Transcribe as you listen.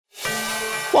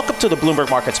Welcome to the Bloomberg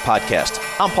Markets Podcast.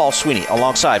 I'm Paul Sweeney,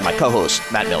 alongside my co-host,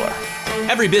 Matt Miller.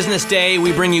 Every business day,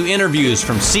 we bring you interviews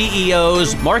from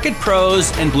CEOs, market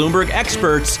pros, and Bloomberg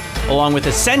experts, along with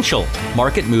essential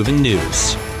market-moving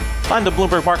news. Find the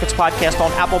Bloomberg Markets Podcast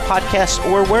on Apple Podcasts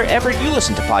or wherever you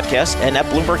listen to podcasts and at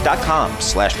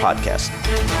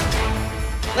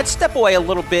Bloomberg.com/podcast. Let's step away a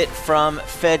little bit from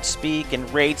Fed speak and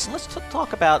rates, and let's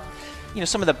talk about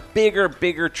some of the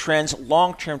bigger trends,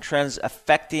 long-term trends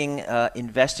affecting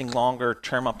investing longer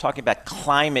term. I'm talking about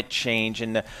climate change,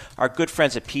 and our good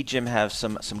friends at PGIM have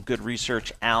some good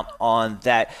research out on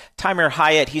that. Taimur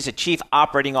Hyat, he's a chief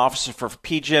operating officer for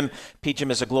PGIM.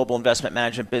 PGIM is a global investment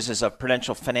management business of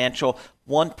Prudential Financial,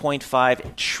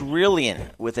 1.5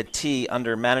 trillion with a T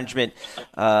under management,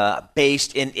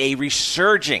 based in a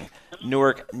resurging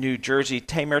Newark, New Jersey.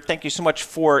 Taimur, thank you so much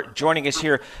for joining us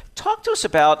here. Talk to us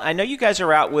about, I know you guys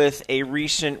are out with a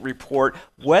recent report,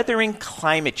 Weathering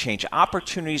Climate Change,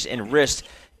 Opportunities and Risks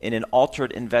in an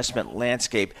Altered Investment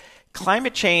Landscape.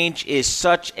 Climate change is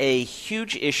such a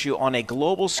huge issue on a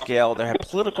global scale. There have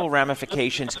political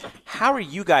ramifications. How are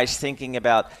you guys thinking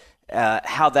about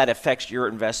how that affects your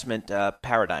investment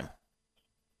paradigm?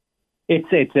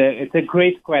 It's a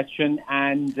great question,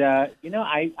 and I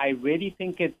really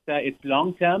think it's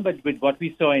long term. But with what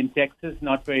we saw in Texas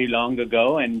not very long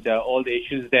ago, and all the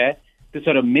issues there, the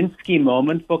sort of Minsky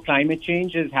moment for climate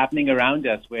change is happening around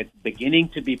us, where it's beginning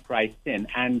to be priced in,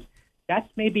 and that's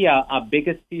maybe our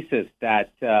biggest thesis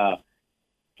that for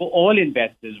all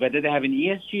investors, whether they have an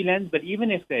ESG lens, but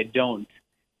even if they don't,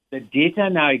 the data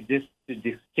now exists to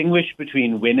distinguish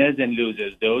between winners and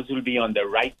losers, those who will be on the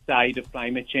right side of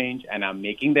climate change and are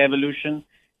making the evolution,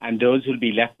 and those who will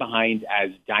be left behind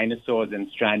as dinosaurs and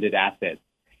stranded assets.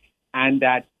 And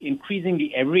that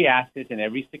increasingly every asset and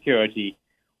every security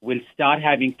will start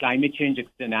having climate change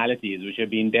externalities, which have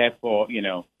been there for,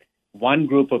 one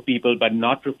group of people, but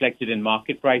not reflected in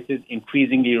market prices,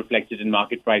 increasingly reflected in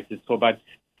market prices for about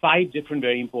 5 different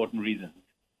very important reasons.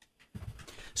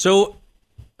 So,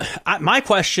 my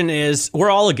question is, we're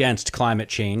all against climate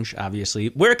change, obviously.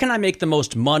 Where can I make the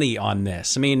most money on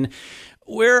this? I mean,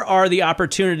 where are the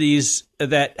opportunities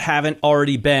that haven't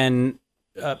already been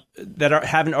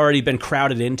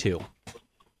crowded into?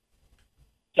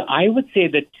 So I would say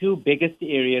the 2 biggest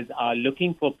areas are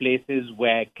looking for places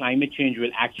where climate change will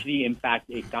actually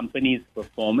impact a company's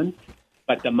performance,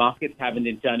 but the markets haven't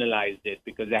internalized it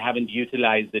because they haven't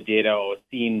utilized the data or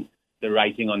seen the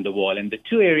writing on the wall. And the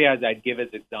 2 areas I'd give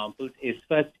as examples is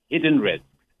first, hidden risk.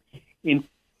 In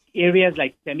areas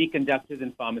like semiconductors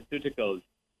and pharmaceuticals,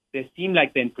 they seem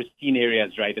like they're in pristine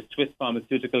areas, right? A Swiss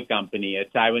pharmaceutical company, a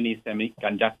Taiwanese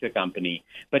semiconductor company.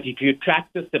 But if you track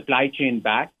the supply chain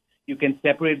back, you can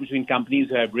separate between companies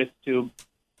who have risk to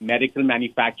medical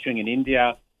manufacturing in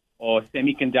India or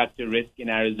semiconductor risk in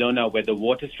Arizona, where the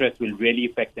water stress will really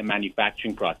affect the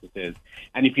manufacturing processes.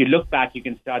 And if you look back, you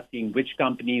can start seeing which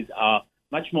companies are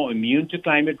much more immune to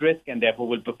climate risk and therefore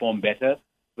will perform better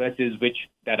versus which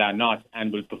that are not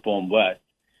and will perform worse.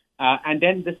 And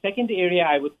then the second area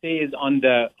I would say is on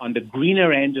the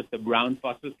greener end of the brown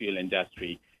fossil fuel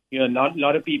industry. Not a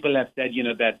lot of people have said,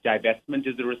 that divestment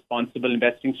is a responsible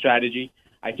investing strategy.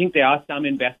 I think there are some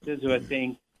investors who are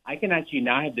saying, I can actually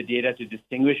now have the data to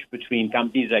distinguish between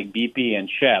companies like BP and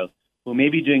Shell, who may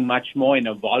be doing much more in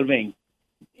evolving,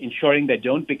 ensuring they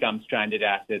don't become stranded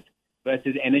assets,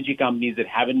 versus energy companies that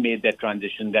haven't made that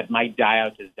transition, that might die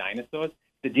out as dinosaurs.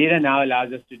 The data now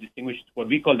allows us to distinguish what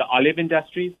we call the olive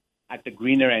industries at the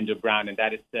greener end of brown, and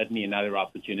that is certainly another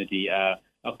opportunity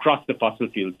across the fossil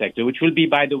fuel sector, which will be,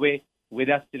 by the way, with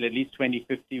us till at least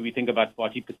 2050. We think about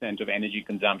 40% of energy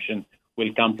consumption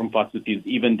will come from fossil fuels,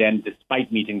 even then,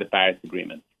 despite meeting the Paris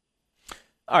Agreement.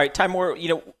 All right, Taimur,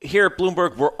 here at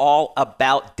Bloomberg, we're all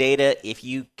about data. If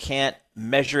you can't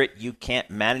measure it, you can't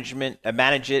manage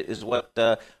it, is what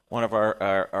one of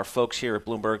our folks here at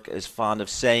Bloomberg is fond of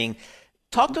saying.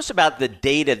 Talk to us about the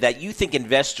data that you think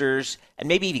investors and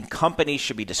maybe even companies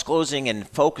should be disclosing and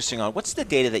focusing on. What's the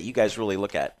data that you guys really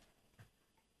look at?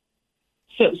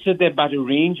 So there are about a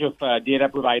range of data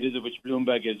providers, of which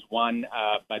Bloomberg is one,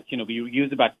 but we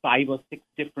use about 5 or 6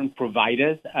 different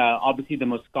providers. Obviously, the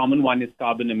most common one is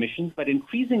carbon emissions, but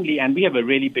increasingly, and we have a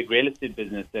really big real estate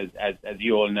business, as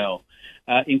you all know,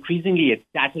 increasingly it's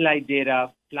satellite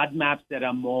data, flood maps that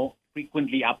are more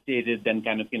frequently updated than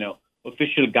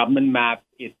official government maps,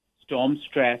 it's storm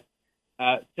stress.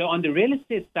 So on the real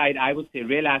estate side, I would say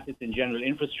real assets in general,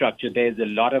 infrastructure, there's a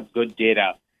lot of good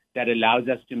data that allows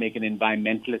us to make an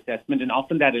environmental assessment. And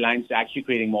often that aligns to actually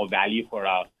creating more value for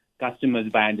our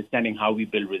customers by understanding how we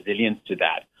build resilience to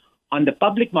that. On the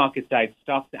public market side,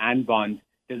 stocks and bonds,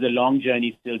 there's a long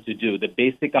journey still to do. The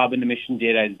basic carbon emission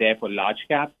data is there for large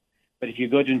caps, but if you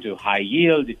go into high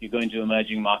yield, if you go into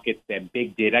emerging markets, there are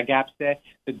big data gaps there.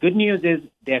 The good news is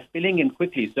they're filling in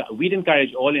quickly. So we'd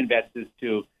encourage all investors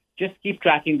to just keep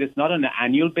tracking this, not on an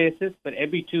annual basis, but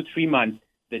every 2-3 months,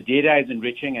 the data is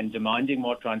enriching and demanding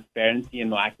more transparency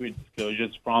and more accurate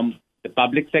disclosures from the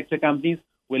public sector companies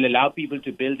will allow people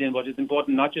to build in what is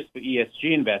important, not just for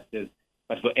ESG investors,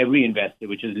 but for every investor,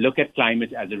 which is look at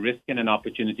climate as a risk and an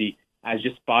opportunity as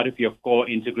just part of your core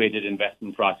integrated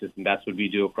investment process. And that's what we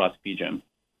do across PGIM.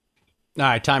 All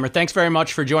right, Taimur, thanks very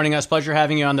much for joining us. Pleasure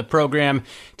having you on the program.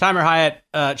 Taimur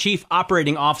Hyat, Chief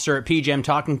Operating Officer at PGIM,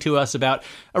 talking to us about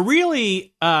a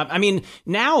really,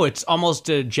 now it's almost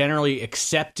a generally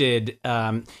accepted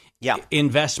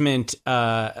investment. It's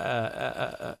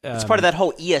part of that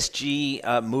whole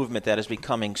ESG movement that is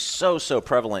becoming so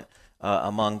prevalent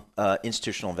among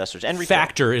institutional investors and retail.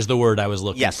 Factor is the word I was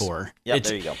looking for. Yeah,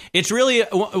 there you go. It's really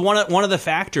one of the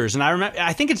factors, and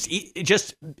I think it's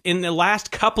just in the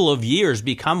last couple of years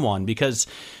become one, because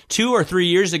 2 or 3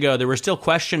 years ago there were still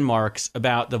question marks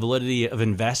about the validity of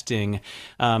investing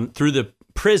through the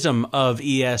prism of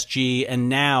ESG, and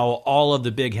now all of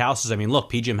the big houses. I mean,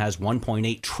 look, PGIM has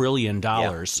 $1.8 trillion.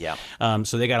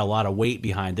 So they got a lot of weight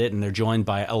behind it, and they're joined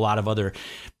by a lot of other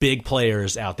big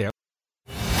players out there.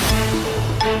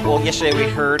 Well, yesterday we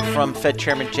heard from Fed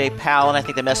Chairman Jay Powell, and I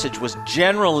think the message was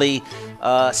generally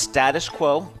status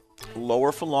quo,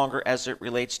 lower for longer as it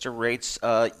relates to rates.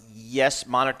 Yes,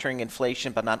 monitoring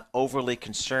inflation, but not overly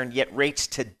concerned. Yet rates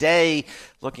today,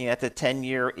 looking at the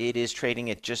 10-year, it is trading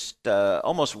at just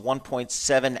almost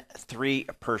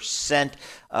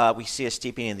 1.73%. We see a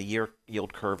steepening in the year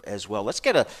yield curve as well. Let's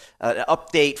get an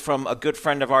update from a good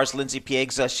friend of ours, Lindsey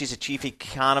Piegza. She's a chief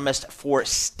economist for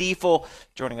Stifel,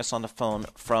 joining us on the phone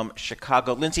from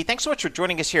Chicago. Lindsey, thanks so much for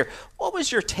joining us here. What was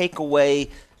your takeaway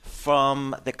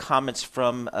from the comments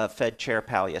from Fed Chair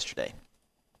Powell yesterday?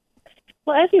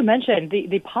 Well, as you mentioned,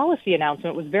 the policy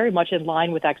announcement was very much in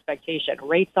line with expectation.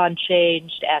 Rates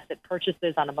unchanged, asset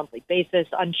purchases on a monthly basis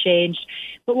unchanged.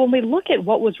 But when we look at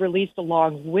what was released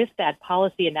along with that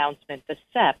policy announcement, the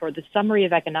SEP, or the Summary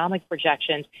of Economic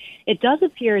Projections, it does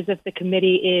appear as if the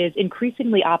committee is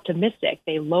increasingly optimistic.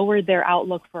 They lowered their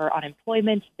outlook for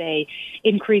unemployment. They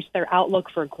increased their outlook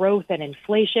for growth and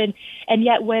inflation. And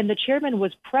yet when the chairman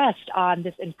was pressed on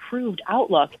this improved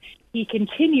outlook, he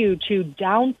continued to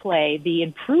downplay the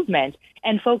improvement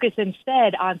and focus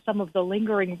instead on some of the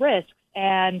lingering risks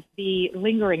and the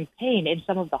lingering pain in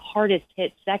some of the hardest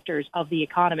hit sectors of the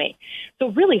economy.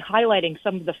 So really highlighting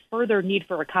some of the further need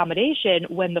for accommodation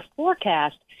when the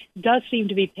forecast does seem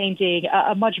to be painting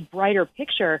a much brighter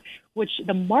picture, which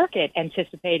the market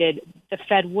anticipated the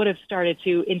Fed would have started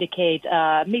to indicate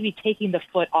maybe taking the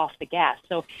foot off the gas.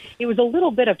 So it was a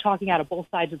little bit of talking out of both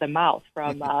sides of the mouth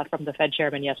from the Fed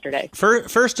chairman yesterday.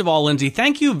 First of all, Lindsey,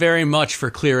 thank you very much for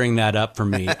clearing that up for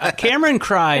me. Cameron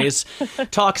Kreis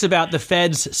talks about the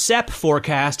Fed's SEP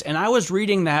forecast, and I was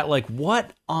reading that like,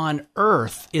 what on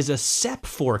earth is a SEP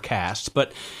forecast?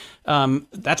 But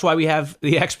that's why we have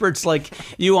the experts like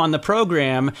you on the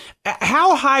program.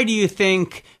 How high do you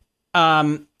think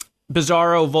Bizarro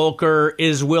Volcker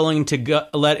is willing to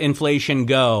let inflation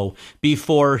go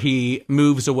before he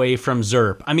moves away from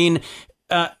ZIRP? I mean,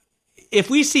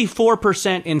 if we see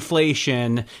 4%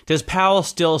 inflation, does Powell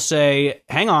still say,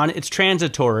 hang on, it's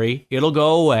transitory, it'll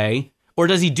go away? Or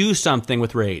does he do something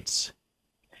with rates?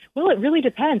 Well, it really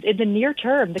depends. In the near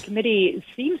term, the committee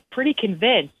seems pretty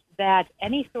convinced that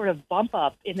any sort of bump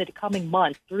up in the coming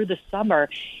months through the summer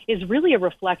is really a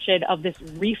reflection of this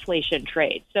reflation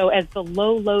trade. So as the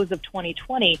low lows of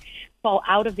 2020 fall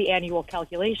out of the annual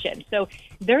calculation. So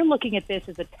they're looking at this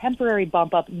as a temporary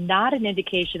bump up, not an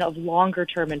indication of longer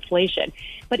term inflation.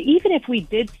 But even if we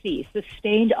did see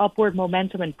sustained upward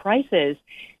momentum in prices,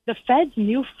 the Fed's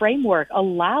new framework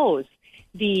allows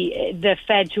the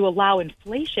Fed to allow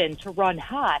inflation to run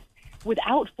hot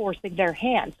without forcing their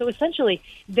hand. So essentially,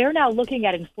 they're now looking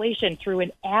at inflation through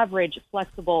an average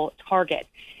flexible target,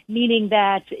 meaning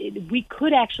that we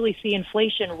could actually see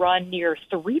inflation run near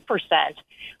 3%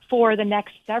 for the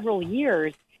next several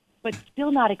years, but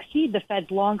still not exceed the Fed's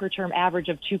longer-term average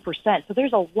of 2%. So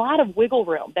there's a lot of wiggle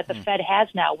room that the Fed has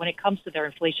now when it comes to their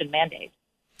inflation mandate.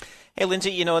 Hey,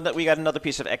 Lindsey, you know that we got another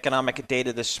piece of economic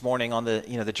data this morning on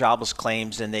the jobless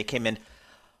claims, and they came in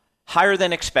higher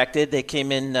than expected. They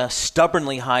came in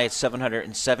stubbornly high at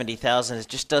 770,000. It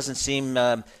just doesn't seem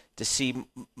to see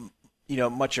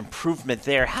much improvement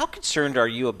there. How concerned are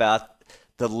you about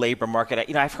the labor market?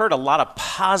 I've heard a lot of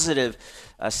positive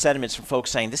sentiments from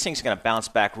folks saying this thing's going to bounce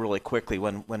back really quickly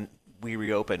when we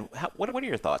reopen. What are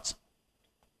your thoughts?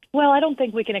 Well, I don't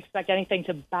think we can expect anything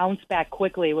to bounce back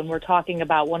quickly when we're talking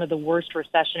about one of the worst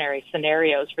recessionary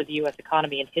scenarios for the U.S.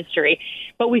 economy in history.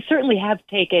 But we certainly have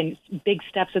taken big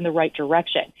steps in the right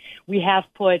direction. We have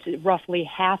put roughly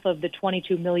half of the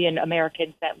 22 million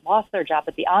Americans that lost their job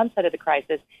at the onset of the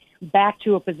crisis back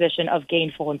to a position of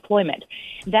gainful employment.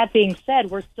 That being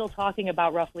said, we're still talking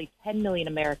about roughly 10 million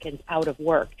Americans out of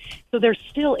work. So there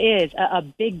still is a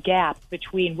big gap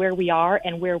between where we are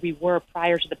and where we were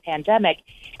prior to the pandemic.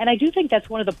 And I do think that's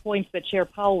one of the points that Chair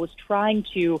Powell was trying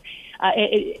to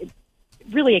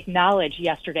really acknowledge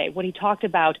yesterday when he talked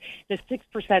about the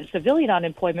 6% civilian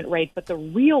unemployment rate, but the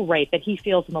real rate that he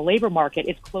feels in the labor market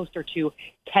is closer to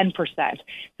 10%.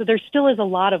 So there still is a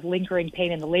lot of lingering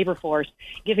pain in the labor force,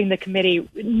 giving the committee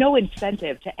no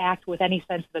incentive to act with any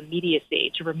sense of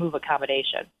immediacy to remove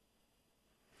accommodation.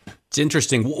 It's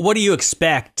interesting. What do you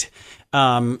expect,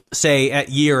 say, at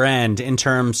year end in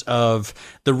terms of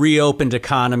the reopened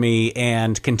economy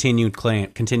and continuing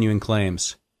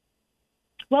claims?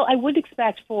 Well, I would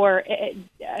expect for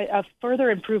a further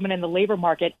improvement in the labor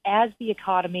market as the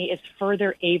economy is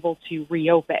further able to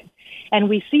reopen. And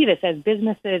we see this as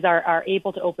businesses are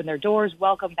able to open their doors,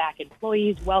 welcome back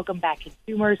employees, welcome back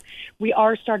consumers. We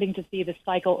are starting to see the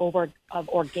cycle of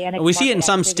organic. We see it in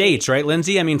some states, right,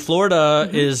 Lindsey? I mean, Florida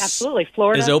is absolutely.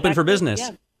 Florida is open Texas, for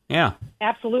business. Yeah.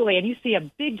 Absolutely. And you see a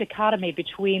big dichotomy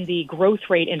between the growth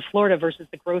rate in Florida versus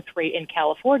the growth rate in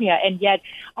California. And yet,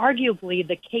 arguably,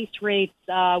 the case rates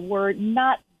were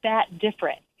not that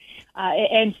different.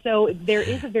 And so there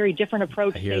is a very different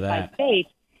approach state by state.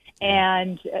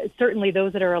 And certainly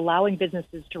those that are allowing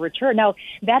businesses to return. Now,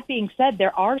 that being said,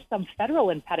 there are some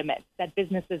federal impediments that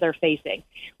businesses are facing.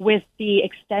 With the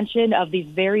extension of these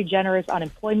very generous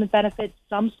unemployment benefits,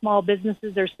 some small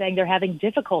businesses are saying they're having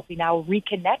difficulty now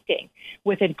reconnecting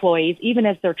with employees, even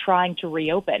as they're trying to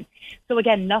reopen. So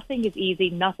again, nothing is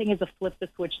easy. Nothing is a flip the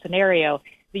switch scenario.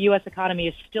 The U.S. economy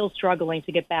is still struggling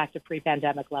to get back to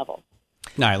pre-pandemic levels.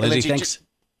 All right, Lindsey, thanks.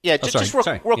 Just real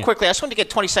quickly, I just wanted to get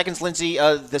 20 seconds, Lindsey,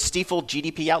 the Stifel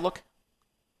GDP outlook.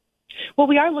 Well,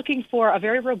 we are looking for a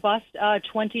very robust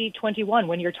 2021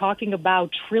 when you're talking about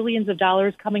trillions of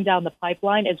dollars coming down the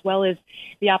pipeline, as well as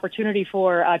the opportunity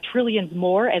for trillions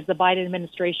more, as the Biden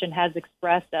administration has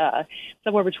expressed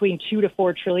somewhere between 2 to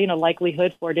 4 trillion, a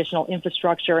likelihood for additional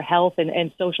infrastructure, health,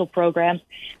 and social programs.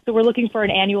 So we're looking for an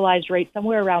annualized rate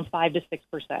somewhere around 5 to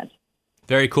 6%.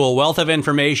 Very cool. Wealth of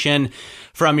information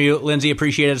from you, Lindsey.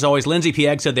 Appreciate it as always. Lindsey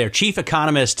Piegza there, chief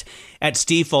economist at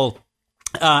Stifel.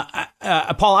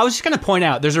 Paul, I was just going to point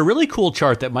out, there's a really cool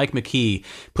chart that Mike McKee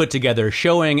put together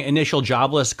showing initial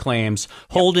jobless claims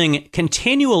holding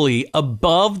continually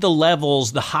above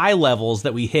the high levels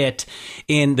that we hit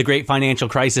in the great financial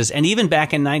crisis and even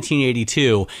back in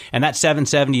 1982. And that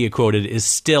 770 you quoted is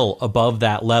still above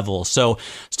that level. So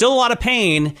still a lot of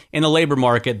pain in the labor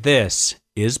market. This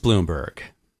is Bloomberg.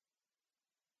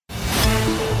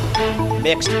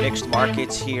 Mixed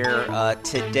markets here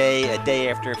today, a day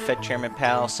after Fed Chairman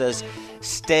Powell says,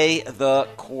 stay the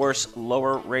course,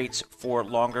 lower rates for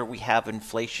longer. We have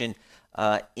inflation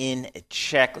in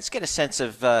check. Let's get a sense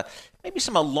of maybe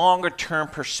some longer-term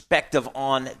perspective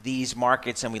on these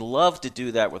markets, and we love to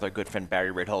do that with our good friend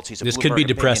Barry Ritholtz. He's a This Bloomberg could be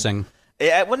Opinion. Depressing.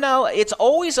 Well, no, it's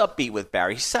always upbeat with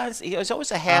Barry. He's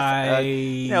always a half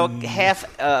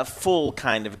full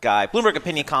kind of guy. Bloomberg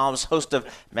Opinion columnist, host of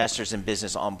Masters in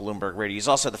Business on Bloomberg Radio. He's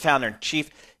also the founder and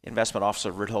chief investment officer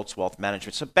of Ritholtz Wealth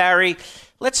Management. So, Barry,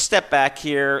 let's step back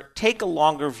here, take a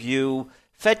longer view.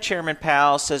 Fed Chairman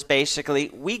Powell says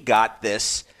basically, we got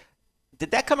this.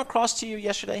 Did that come across to you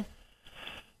yesterday?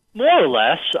 More or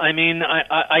less. I mean,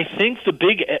 I think the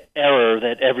big error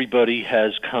that everybody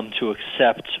has come to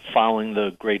accept following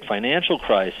the great financial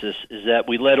crisis is that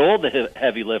we let all the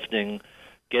heavy lifting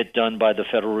get done by the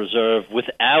Federal Reserve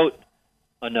without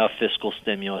enough fiscal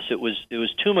stimulus. It was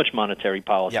too much monetary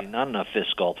policy, not enough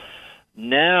fiscal.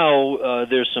 Now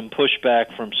there's some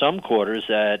pushback from some quarters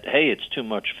that, hey, it's too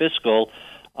much fiscal.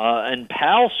 And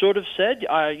Powell sort of said,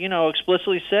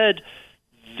 explicitly said,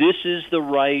 this is the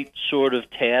right sort of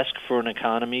task for an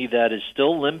economy that is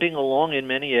still limping along in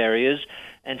many areas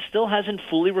and still hasn't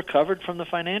fully recovered from the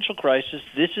financial crisis.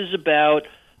 This is about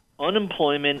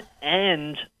unemployment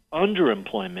and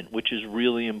underemployment, which is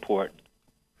really important.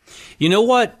 You know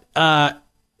what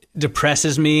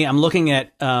depresses me? I'm looking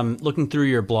through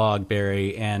your blog,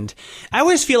 Barry, and I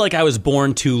always feel like I was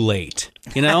born too late.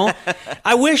 You know,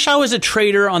 I wish I was a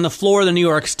trader on the floor of the New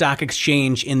York Stock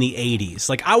Exchange in the 80s.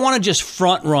 Like, I want to just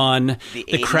front run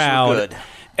the crowd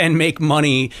and make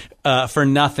money for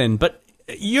nothing. But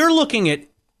you're looking at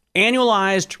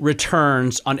annualized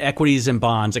returns on equities and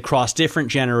bonds across different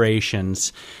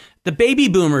generations. the baby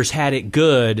boomers had it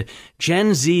good.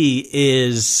 Gen Z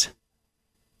is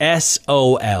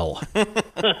SOL.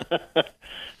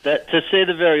 That, to say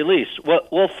the very least.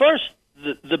 Well, first,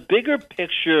 the bigger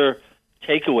picture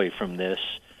takeaway from this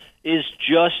is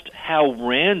just how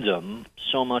random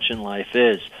so much in life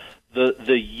is.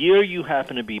 The year you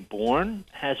happen to be born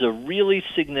has a really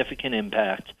significant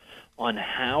impact on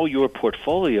how your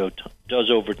portfolio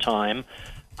does over time.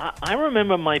 I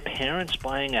remember my parents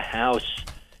buying a house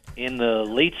in the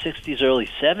late 60s, early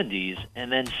 70s,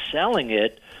 and then selling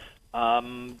it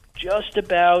just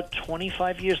about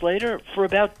 25 years later for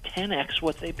about 10x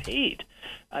what they paid.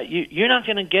 You're not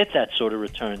going to get that sort of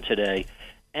return today.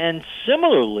 And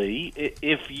similarly,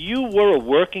 if you were a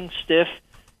working stiff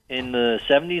in the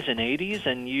 70s and 80s,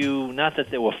 and not that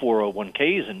there were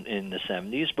 401ks in the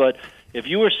 70s, but if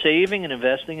you were saving and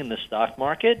investing in the stock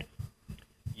market,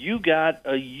 you got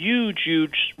a huge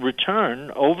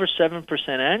return, over 7%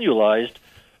 annualized,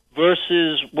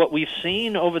 versus what we've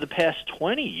seen over the past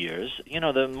 20 years.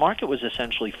 The market was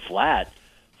essentially flat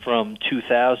from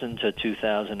 2000 to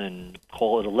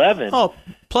 2011. Oh,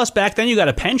 plus back then you got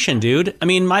a pension, dude. I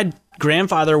mean, my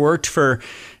grandfather worked for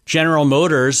General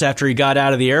Motors after he got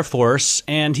out of the Air Force,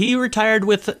 and he retired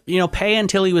with, pay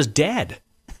until he was dead.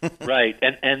 Right.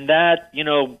 And that,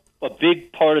 a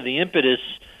big part of the impetus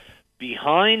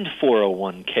behind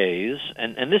 401ks,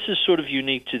 and this is sort of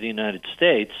unique to the United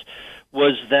States,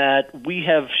 was that we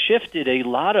have shifted a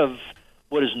lot of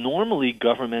what is normally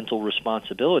governmental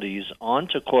responsibilities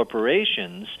onto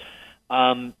corporations.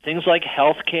 Things like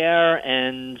healthcare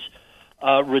and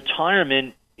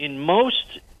retirement in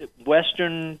most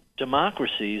Western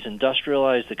democracies,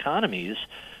 industrialized economies,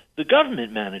 the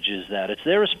government manages that. It's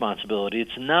their responsibility.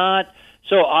 It's not.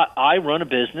 So I run a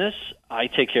business. I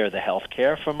take care of the health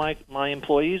care for my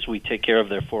employees. We take care of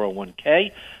their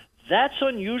 401k. That's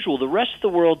unusual. The rest of the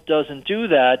world doesn't do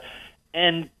that.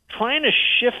 And trying to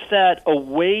shift that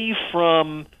away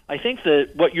from, I think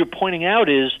that what you're pointing out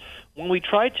is when we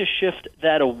tried to shift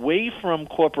that away from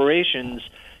corporations,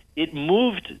 it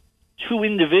moved to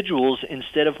individuals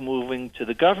instead of moving to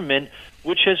the government,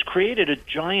 which has created a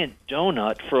giant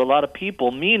donut for a lot of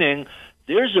people, meaning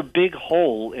there's a big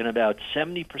hole in about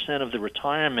 70% of the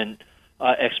retirement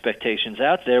expectations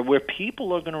out there where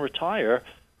people are going to retire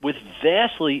with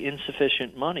vastly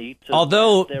insufficient money.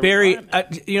 Although, Barry,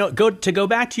 go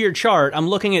back to your chart, I'm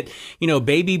looking at,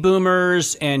 baby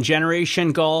boomers and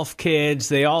Generation Golf kids.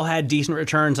 They all had decent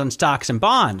returns on stocks and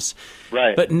bonds.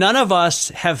 Right. But none of us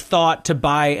have thought to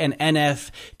buy an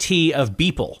NFT of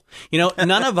Beeple.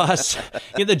 None of us,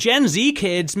 the Gen Z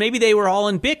kids, maybe they were all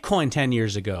in Bitcoin 10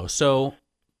 years ago. So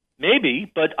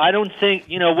maybe, but I don't think,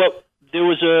 there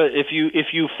was if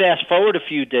you fast forward a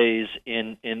few days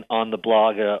on the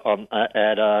blog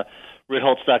at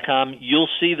Ritholtz.com, you'll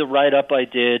see the write-up I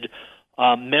did.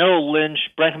 Merrill Lynch,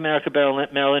 Bank of America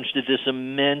Merrill Lynch did this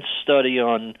immense study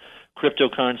on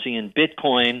cryptocurrency and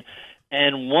Bitcoin,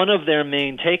 and one of their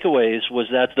main takeaways was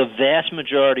that the vast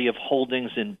majority of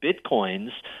holdings in Bitcoins,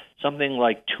 something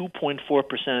like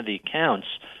 2.4% of the accounts,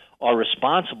 are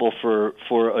responsible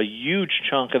for a huge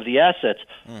chunk of the assets,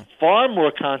 far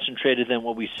more concentrated than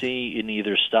what we see in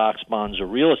either stocks, bonds, or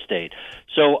real estate.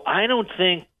 So I don't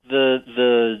think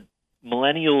the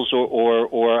millennials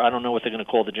or I don't know what they're going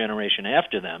to call the generation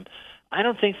after them, I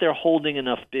don't think they're holding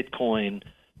enough Bitcoin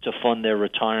to fund their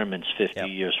retirements 50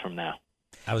 years from now.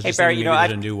 I was just thinking maybe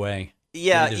there's a new way.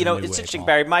 Yeah, it's interesting,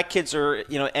 Barry. My kids are,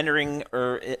 entering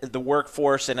the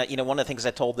workforce, and one of the things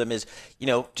I told them is,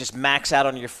 just max out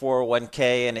on your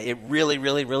 401k, and it really,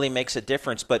 really, really makes a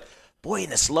difference. But boy, in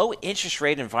this low interest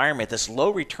rate environment, this low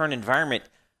return environment,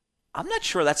 I'm not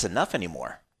sure that's enough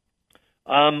anymore.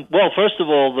 Well, first of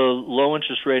all, the low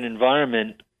interest rate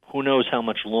environment, who knows how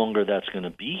much longer that's going to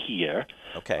be here.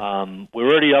 Okay. We're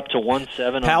already up to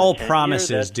 1.7. Powell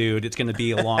promises, dude, it's going to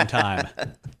be a long time.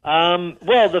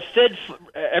 Well, the Fed,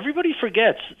 everybody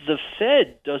forgets, the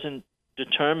Fed doesn't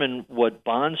determine what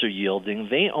bonds are yielding.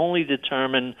 They only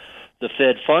determine the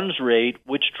Fed funds rate,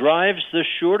 which drives the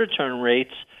shorter term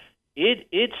rates.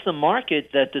 It's the market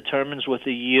that determines what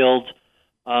the yield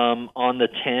on the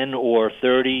 10 or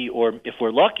 30 or, if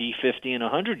we're lucky, 50 and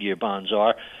 100-year bonds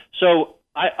are. So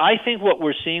I think what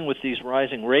we're seeing with these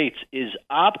rising rates is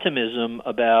optimism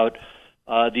about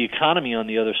the economy on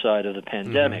the other side of the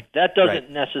pandemic. That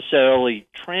doesn't necessarily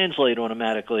translate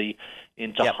automatically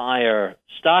into higher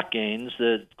stock gains.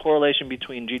 The correlation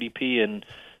between GDP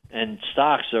and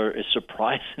stocks is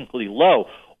surprisingly low.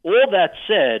 All that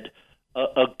said,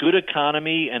 a good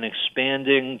economy and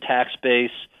expanding tax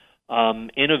base,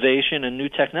 innovation and new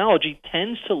technology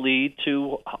tends to lead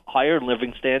to higher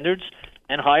living standards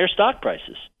and higher stock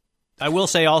prices. I will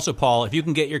say also, Paul, if you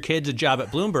can get your kids a job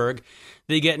at Bloomberg,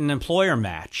 they get an employer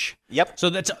match. Yep. So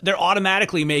they're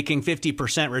automatically making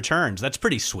 50% returns. That's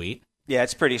pretty sweet. Yeah,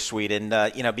 it's pretty sweet, and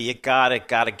but you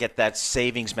gotta get that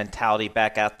savings mentality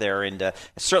back out there, and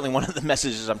it's certainly one of the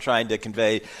messages I'm trying to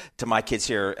convey to my kids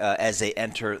here as they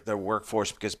enter the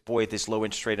workforce. Because boy, this low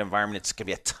interest rate environment, it's gonna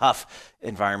be a tough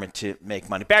environment to make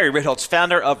money. Barry Ritholtz,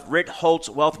 founder of Ritholtz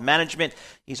Wealth Management,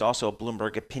 he's also a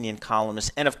Bloomberg Opinion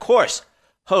columnist, and of course,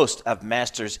 host of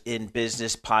Masters in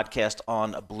Business podcast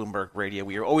on Bloomberg Radio.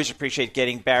 We always appreciate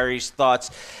getting Barry's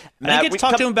thoughts. I didn't get to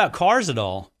talk to him about cars at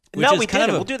all. No, we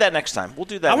didn't. We'll do that next time.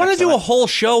 I want to do a whole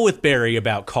show with Barry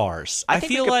about cars. I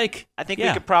think we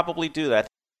could probably do that.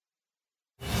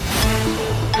 All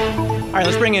right,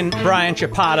 let's bring in Brian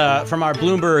Chappatta from our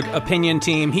Bloomberg Opinion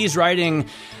team. He's writing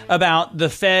about the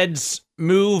Fed's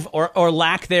move or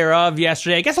lack thereof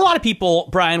yesterday. I guess a lot of people,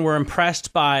 Brian, were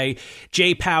impressed by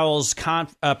Jay Powell's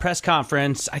press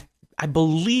conference. I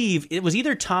believe it was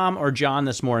either Tom or John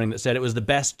this morning that said it was the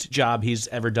best job he's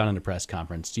ever done in a press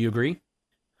conference. Do you agree?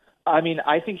 I mean,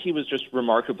 I think he was just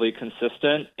remarkably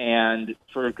consistent, and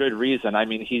for a good reason. I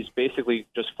mean, he's basically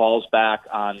just falls back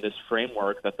on this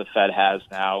framework that the Fed has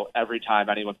now. Every time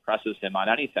anyone presses him on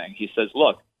anything, he says,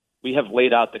 look, we have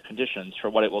laid out the conditions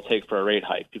for what it will take for a rate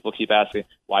hike. People keep asking,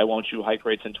 why won't you hike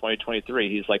rates in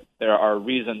 2023? He's like, there are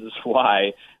reasons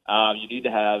why. You need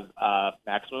to have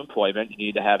maximum employment. You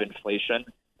need to have inflation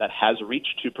that has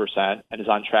reached 2% and is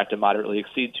on track to moderately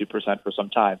exceed 2% for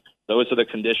some time. Those are the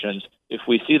conditions. If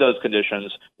we see those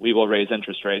conditions, we will raise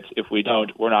interest rates. If we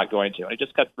don't, we're not going to. And he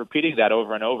just kept repeating that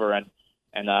over and over. And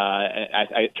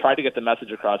I tried to get the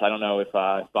message across. I don't know if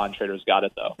bond traders got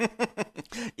it, though.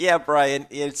 Yeah, Brian,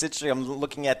 it's interesting. I'm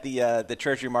looking at the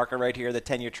Treasury market right here, the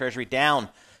 10-year Treasury down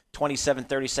 27,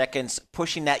 30 seconds,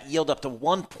 pushing that yield up to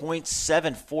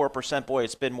 1.74%. Boy,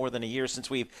 it's been more than a year since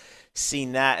we've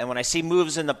seen that. And when I see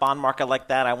moves in the bond market like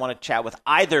that, I want to chat with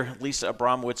either Lisa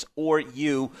Abramowitz or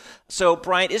you. So,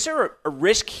 Brian, is there a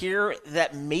risk here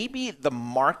that maybe the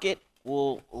market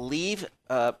will leave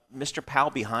Mr. Powell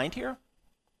behind here?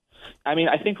 I mean,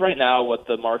 I think right now what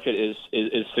the market is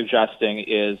suggesting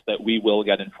is that we will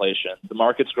get inflation. The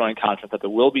market's growing confident that there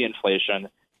will be inflation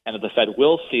and that the Fed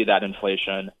will see that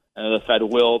inflation and the Fed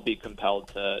will be compelled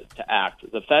to act.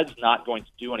 The Fed's not going to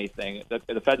do anything. The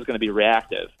Fed is going to be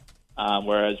reactive,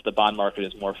 whereas the bond market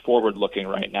is more forward-looking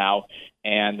right now.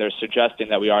 And they're suggesting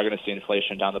that we are going to see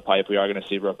inflation down the pipe. We are going to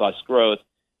see robust growth,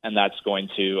 and that's going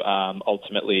to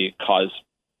ultimately cause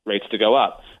rates to go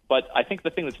up. But I think the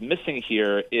thing that's missing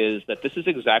here is that this is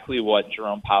exactly what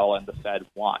Jerome Powell and the Fed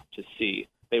want to see.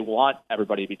 They want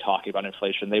everybody to be talking about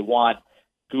inflation. They want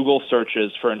Google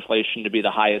searches for inflation to be the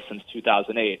highest since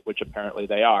 2008, which apparently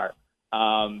they are,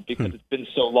 because it's been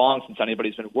so long since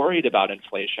anybody's been worried about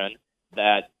inflation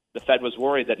that the Fed was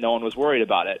worried that no one was worried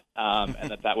about it,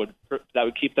 and that would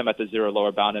keep them at the zero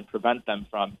lower bound and prevent them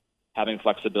from having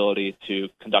flexibility to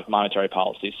conduct monetary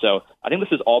policy. So I think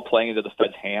this is all playing into the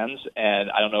Fed's hands,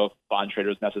 and I don't know if bond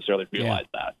traders necessarily realize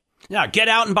that. Yeah, get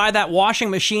out and buy that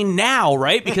washing machine now,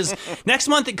 right? Because next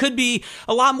month it could be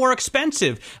a lot more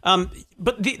expensive.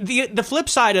 But the flip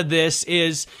side of this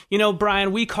is,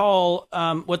 Brian, we call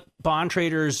what bond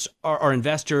traders or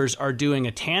investors are doing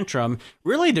a tantrum.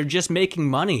 Really, they're just making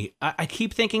money. I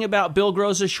keep thinking about Bill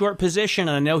Gross's short position,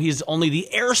 and I know he's only the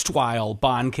erstwhile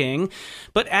bond king.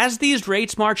 But as these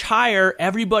rates march higher,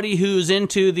 everybody who's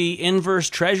into the inverse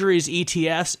treasuries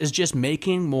ETFs is just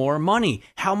making more money.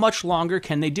 How much longer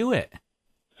can they do it?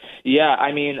 Yeah,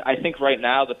 I mean, I think right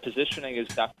now the positioning is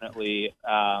definitely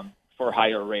for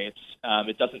higher rates.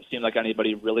 It doesn't seem like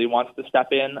anybody really wants to step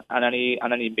in on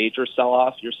any major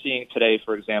sell-off. You're seeing today,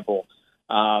 for example,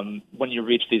 when you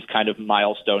reach these kind of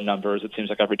milestone numbers, it seems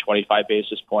like every 25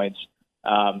 basis points,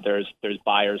 there's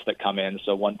buyers that come in.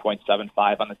 So 1.75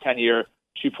 on the 10-year,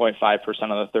 2.5%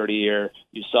 on the 30-year.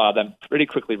 You saw them pretty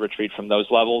quickly retreat from those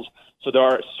levels. So there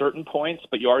are certain points,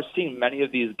 but you are seeing many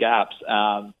of these gaps.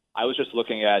 I was just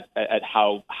looking at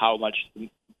how much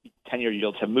 10-year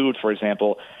yields have moved, for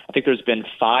example. I think there's been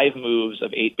 5 moves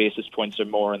of 8 basis points or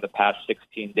more in the past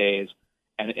 16 days.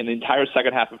 And in the entire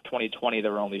second half of 2020,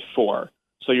 there were only 4.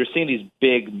 So you're seeing these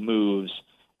big moves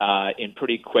in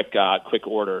pretty quick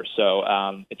order.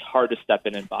 So it's hard to step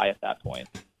in and buy at that point.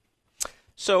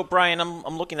 So, Brian,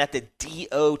 I'm looking at the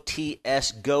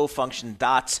DOTS Go function,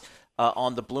 dots,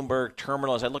 on the Bloomberg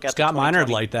terminal. As I look at Scott Minerd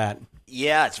like that.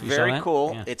 Yeah, it's very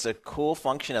cool. Yeah. It's a cool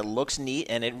function. It looks neat,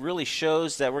 and it really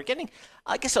shows that we're getting,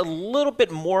 I guess, a little bit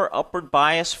more upward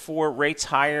bias for rates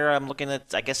higher. I'm looking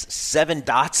at, I guess, 7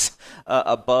 dots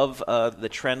above the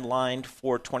trend line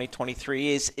for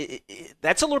 2023.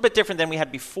 That's a little bit different than we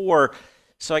had before.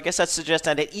 So I guess that suggests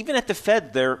that even at the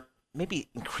Fed, they're maybe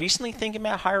increasingly thinking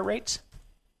about higher rates?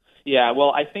 Yeah,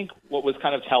 well, I think what was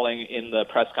kind of telling in the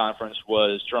press conference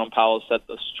was Jerome Powell said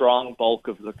the strong bulk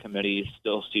of the committee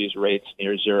still sees rates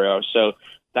near zero. So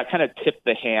that kind of tipped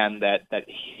the hand that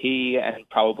he and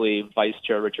probably Vice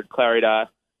Chair Richard Clarida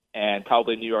and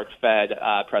probably New York Fed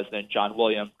President John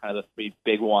Williams, kind of the three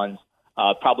big ones,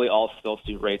 probably all still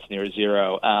see rates near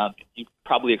zero. You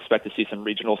probably expect to see some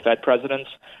regional Fed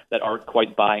presidents that aren't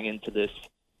quite buying into this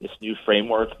new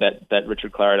framework that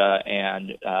Richard Clarida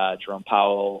and Jerome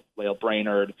Powell, Lael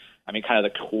Brainerd, kind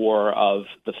of the core of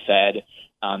the Fed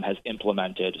has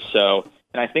implemented. So,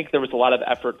 and I think there was a lot of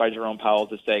effort by Jerome Powell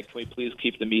to say, can we please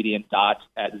keep the median dot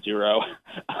at zero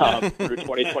through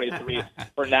 2023?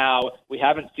 For now, we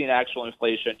haven't seen actual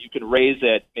inflation. You can raise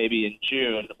it maybe in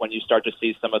June when you start to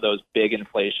see some of those big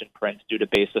inflation prints due to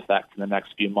base effects in the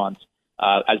next few months.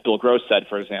 As Bill Gross said,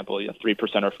 for example,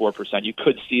 3% or 4%, you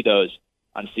could see those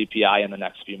on CPI in the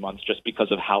next few months just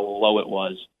because of how low it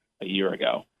was a year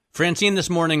ago. Francine this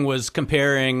morning was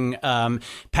comparing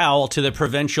Powell to the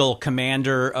provincial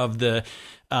commander of the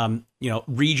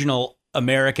regional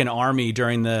American army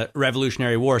during the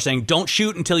Revolutionary War, saying, don't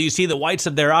shoot until you see the whites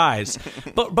of their eyes.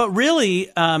 But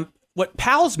really, what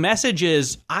Powell's message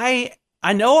is, I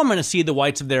know I'm going to see the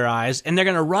whites of their eyes, and they're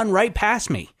going to run right past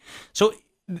me. So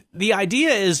the idea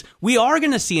is we are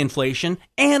going to see inflation,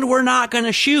 and we're not going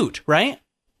to shoot, right?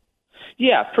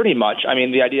 Yeah, pretty much.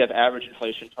 The idea of average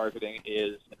inflation targeting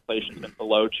is inflation's been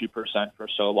below 2% for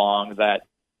so long that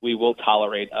we will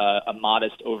tolerate a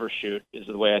modest overshoot, is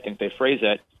the way I think they phrase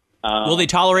it. Will they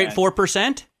tolerate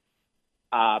 4%?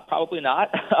 Probably not.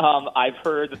 I've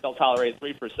heard that they'll tolerate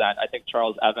 3%. I think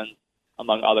Charles Evans,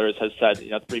 among others, has said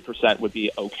 3% would be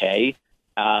okay.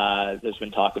 There's been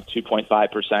talk of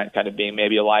 2.5% kind of being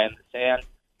maybe a lie in the sand.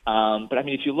 But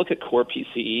if you look at core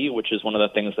PCE, which is one of the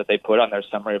things that they put on their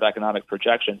summary of economic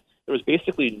projection, there was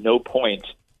basically no point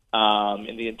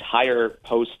in the entire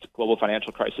post-global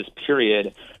financial crisis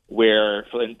period where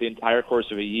for the entire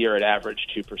course of a year it averaged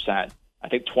 2%. I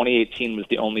think 2018 was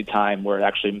the only time where it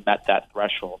actually met that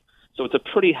threshold. So it's a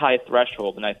pretty high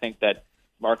threshold, and I think that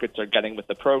markets are getting with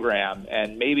the program,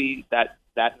 and maybe that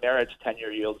merits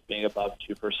 10-year yields being above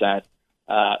 2%.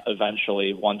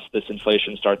 Eventually, once this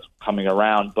inflation starts coming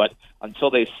around. But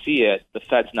until they see it, the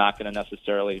Fed's not going to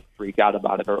necessarily freak out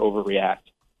about it or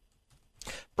overreact.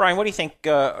 Brian, what do you think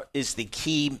is the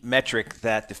key metric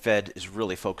that the Fed is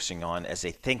really focusing on as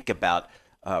they think about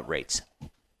rates?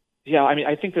 Yeah,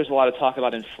 I think there's a lot of talk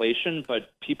about inflation,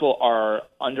 but people are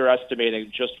underestimating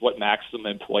just what maximum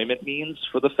employment means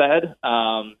for the Fed.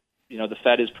 The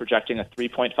Fed is projecting a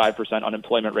 3.5%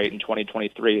 unemployment rate in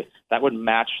 2023. That would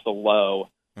match the low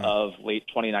of late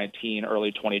 2019,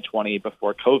 early 2020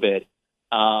 before COVID.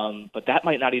 But that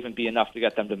might not even be enough to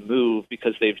get them to move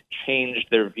because they've changed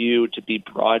their view to be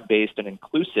broad-based and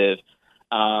inclusive.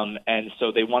 And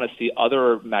so they want to see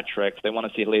other metrics. They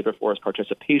want to see labor force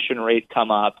participation rate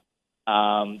come up.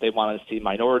 They want to see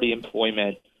minority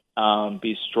employment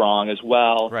be strong as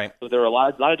well. Right. So there are a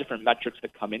lot of different metrics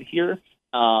that come in here.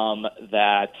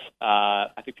 That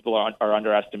I think people are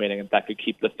underestimating, and that could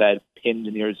keep the Fed pinned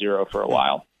near zero for a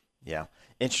while. Yeah.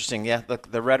 Interesting. Yeah,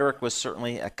 the rhetoric was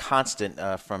certainly a constant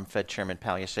from Fed Chairman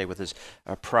Powell yesterday with his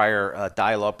prior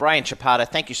dialogue. Brian Chappatta,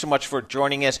 thank you so much for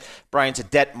joining us. Brian's a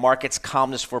debt markets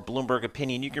columnist for Bloomberg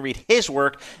Opinion. You can read his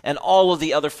work and all of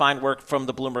the other fine work from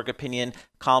the Bloomberg Opinion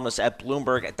columnist at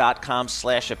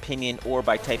bloomberg.com/opinion or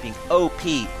by typing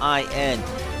OPIN.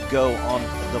 Go on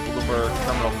the Bloomberg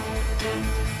terminal.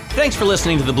 Thanks for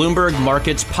listening to the Bloomberg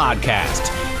Markets Podcast.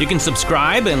 You can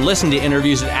subscribe and listen to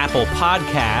interviews at Apple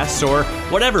Podcasts or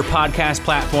whatever podcast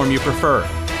platform you prefer.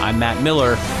 I'm Matt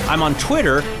Miller. I'm on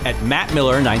Twitter at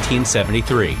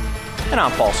MattMiller1973. And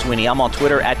I'm Paul Sweeney. I'm on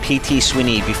Twitter at PT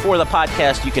Sweeney. Before the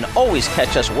podcast, you can always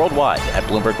catch us worldwide at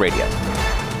Bloomberg Radio.